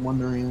mom's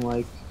wondering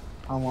like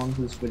how long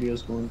this video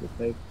is going to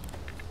take.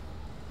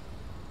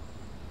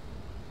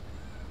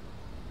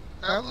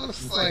 That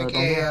looks like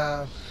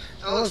a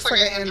that looks like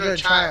an Android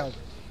child.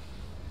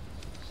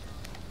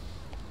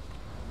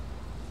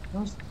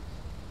 What's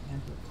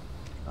Android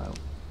child?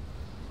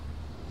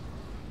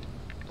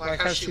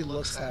 Like how she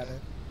looks at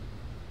it.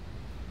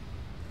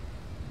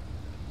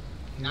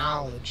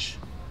 Knowledge.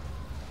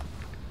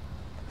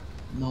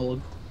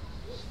 Knowledge.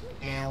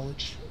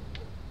 Knowledge.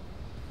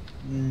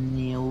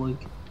 Knowledge.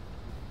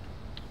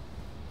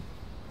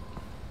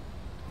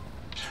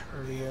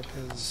 Hurry up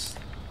his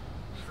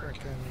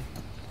frickin'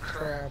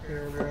 crap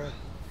here, bro.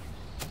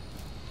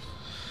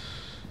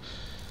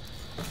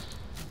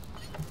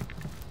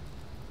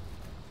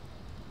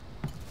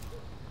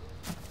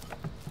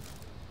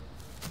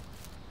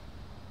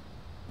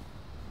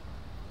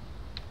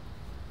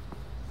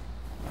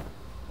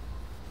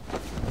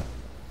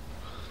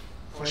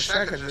 Wish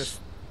I could just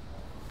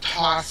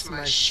toss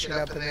my shit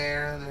up in the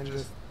air and then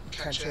just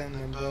catch it and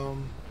then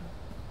boom,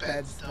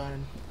 bed's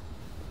done.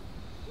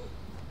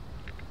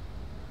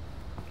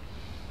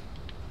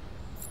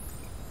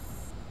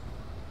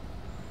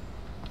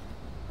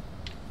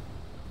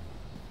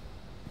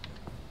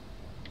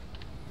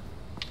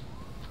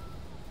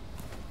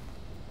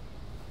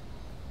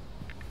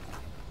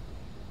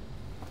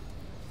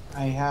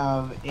 I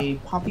have a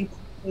Poppy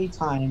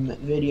Playtime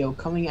video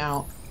coming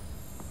out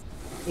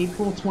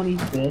April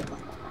 25th.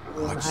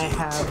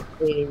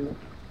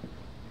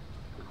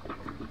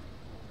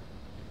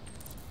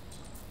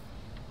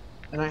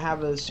 And I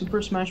have a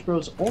Super Smash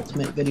Bros.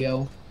 Ultimate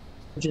video,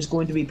 which is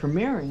going to be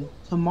premiering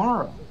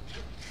tomorrow.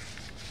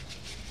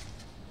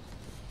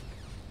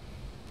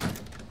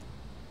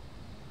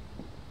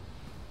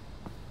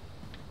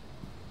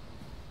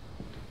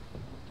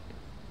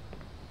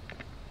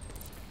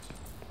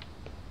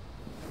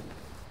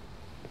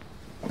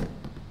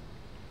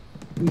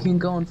 You can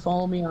go and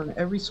follow me on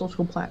every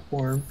social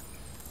platform,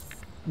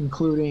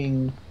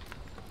 including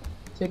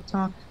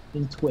TikTok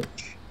and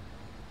Twitch.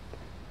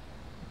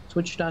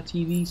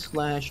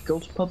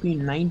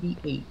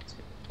 Twitch.tv/ghostpuppy98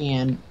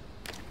 and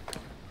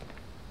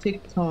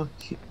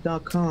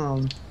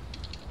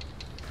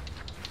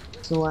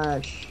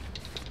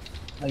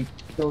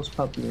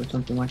TikTok.com/ghostpuppy or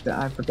something like that.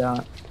 I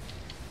forgot.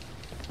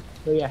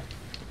 But yeah.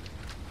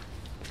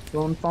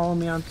 Go and follow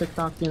me on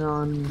TikTok and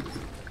on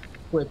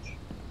Twitch.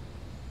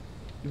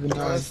 Even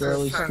though I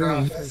barely Turn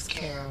off stream. his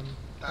cam.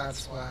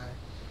 That's why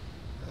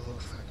it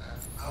looks like that.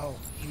 Oh,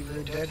 he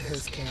redid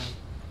his cam.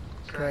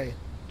 Great.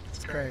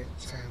 It's great,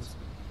 Sans.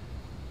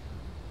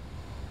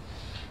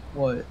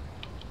 What?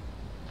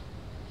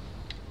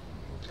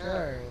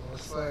 Okay,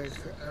 looks like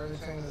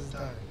everything is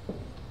done.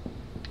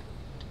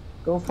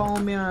 Go follow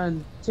me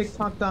on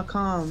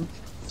TikTok.com/ghostpuppy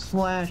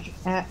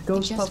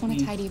just wanna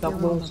tidy up your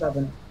room.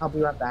 @GhostPuppy007. I'll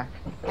be right back.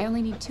 I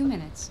only need 2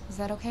 minutes. Is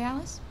that okay,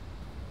 Alice?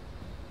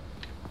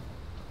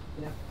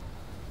 Yeah.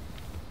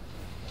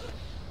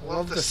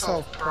 Love the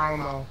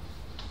self-promo.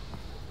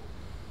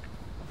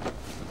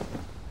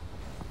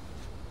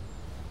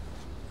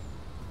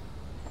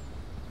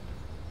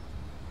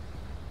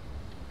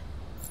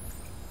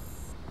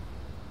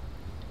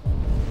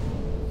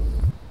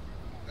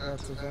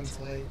 That's a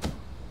ventilate.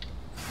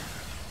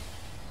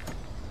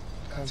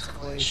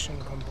 Ventilation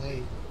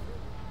complete.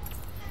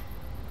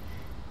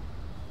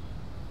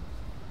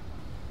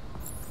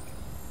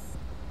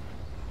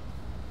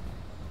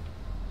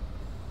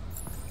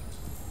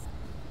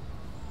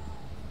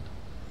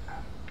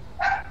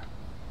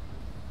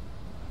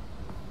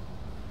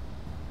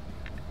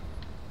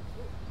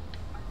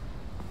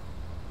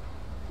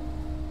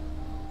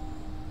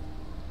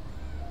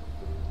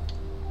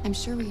 I'm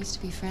sure we used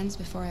to be friends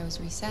before I was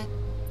reset.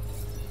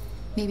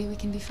 Maybe we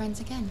can be friends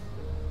again.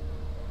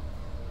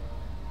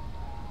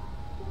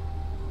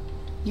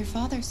 Your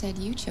father said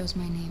you chose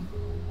my name.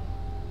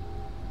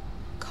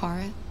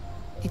 Kara.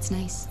 It's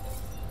nice.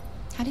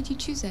 How did you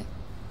choose it?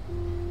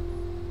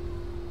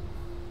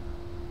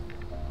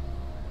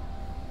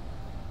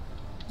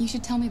 You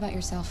should tell me about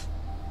yourself.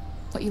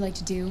 What you like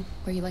to do,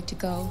 where you like to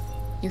go,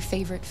 your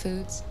favorite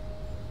foods.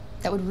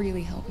 That would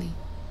really help me.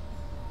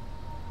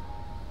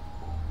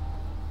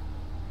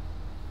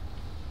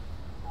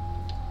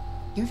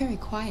 You're very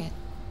quiet.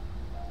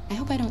 I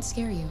hope I don't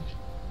scare you.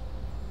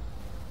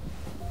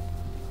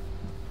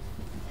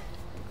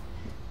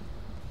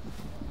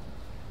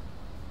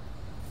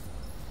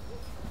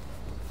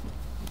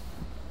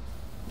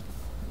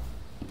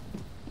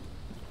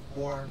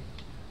 Warm.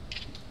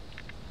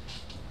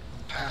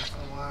 Path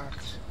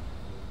unlocked.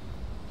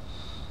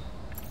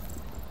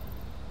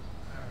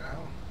 I don't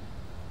know.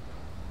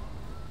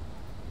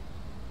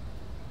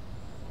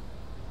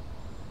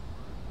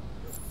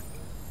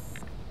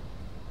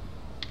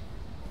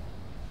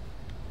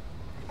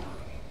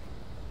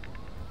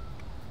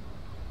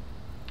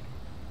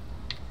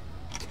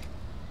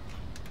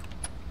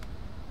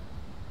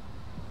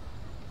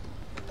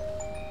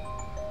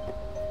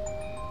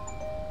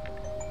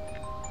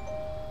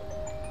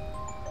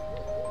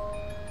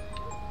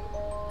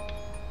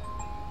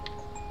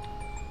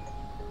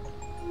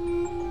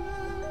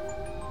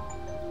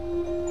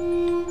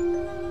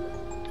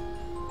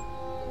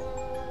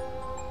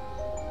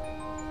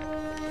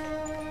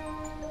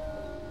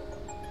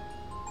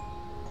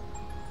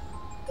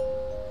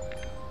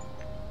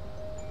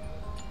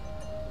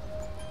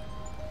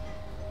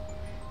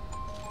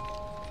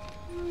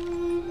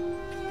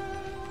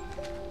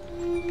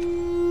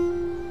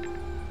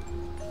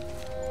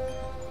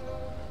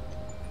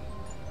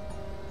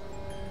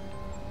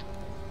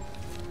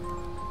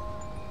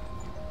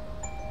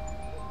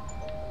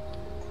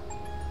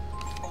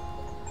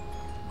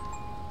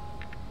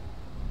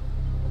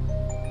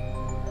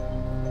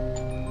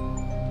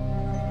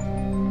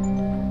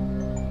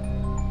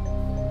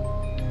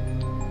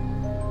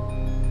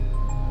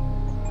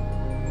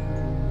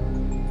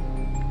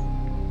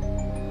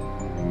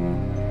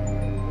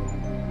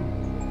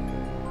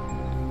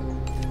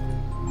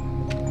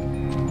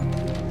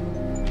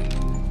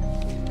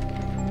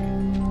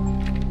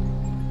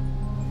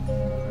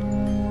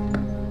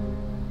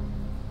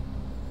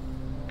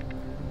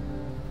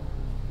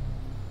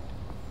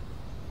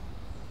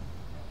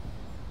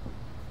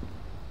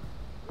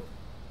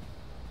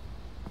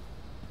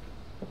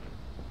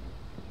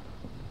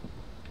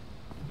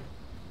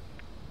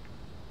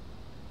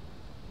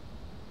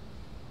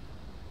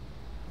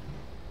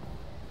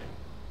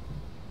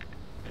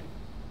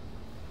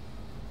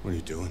 What are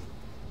you doing?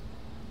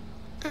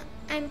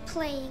 I'm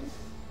playing.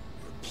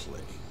 You're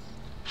playing.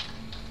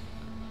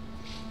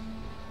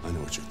 I know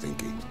what you're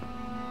thinking.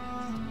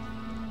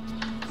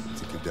 You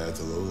think your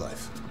dad's a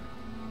lowlife.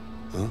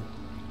 Huh?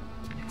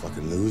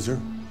 Fucking loser?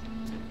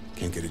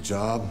 Can't get a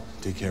job,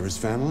 take care of his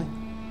family?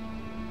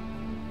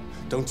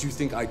 Don't you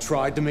think I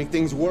tried to make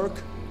things work?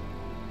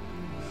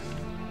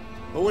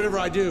 But whatever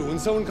I do, when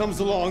someone comes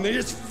along, they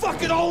just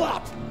fuck it all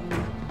up!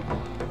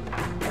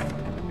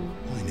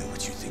 I know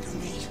what you think of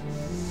me.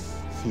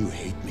 You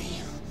hate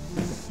me.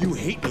 You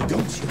hate me,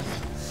 don't you?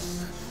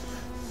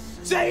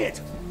 Say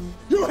it!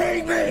 You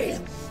hate me!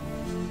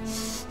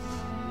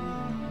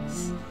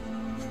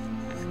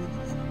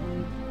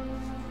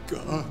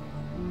 God,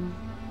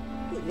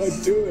 what am I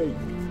doing?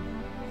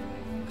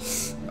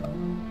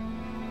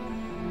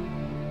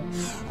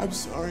 I'm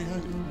sorry,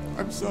 honey.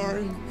 I'm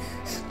sorry.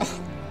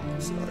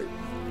 I'm sorry.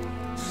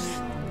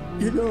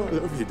 You know I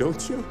love you,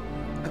 don't you?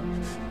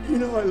 You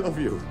know I love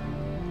you.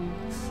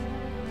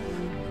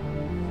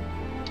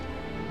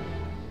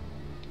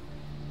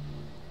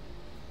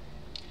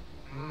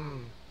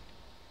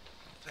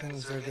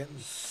 Things are getting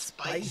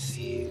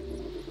spicy.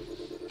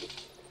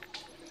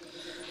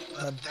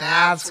 But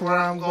that's where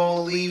I'm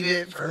gonna leave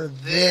it for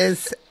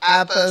this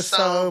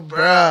episode,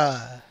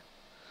 bruh.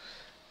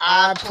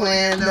 I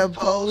plan to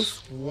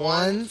post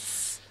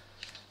once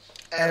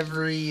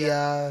every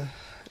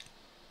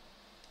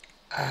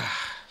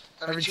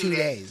Every 2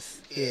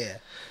 days. Yeah.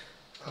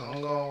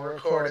 I'm gonna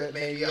record it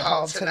maybe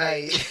all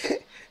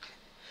tonight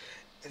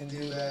and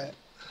do that.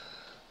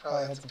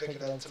 Probably have to pick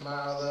it up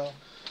tomorrow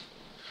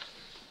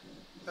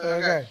though.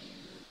 Okay.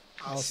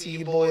 I'll see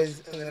you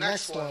boys in the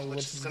next one, which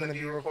is gonna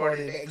be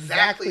recorded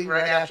exactly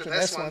right after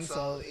this one.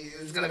 So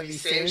it's gonna be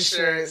same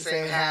shirt,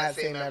 same hat,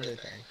 same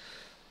everything.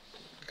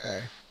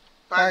 Okay.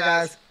 Bye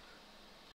guys.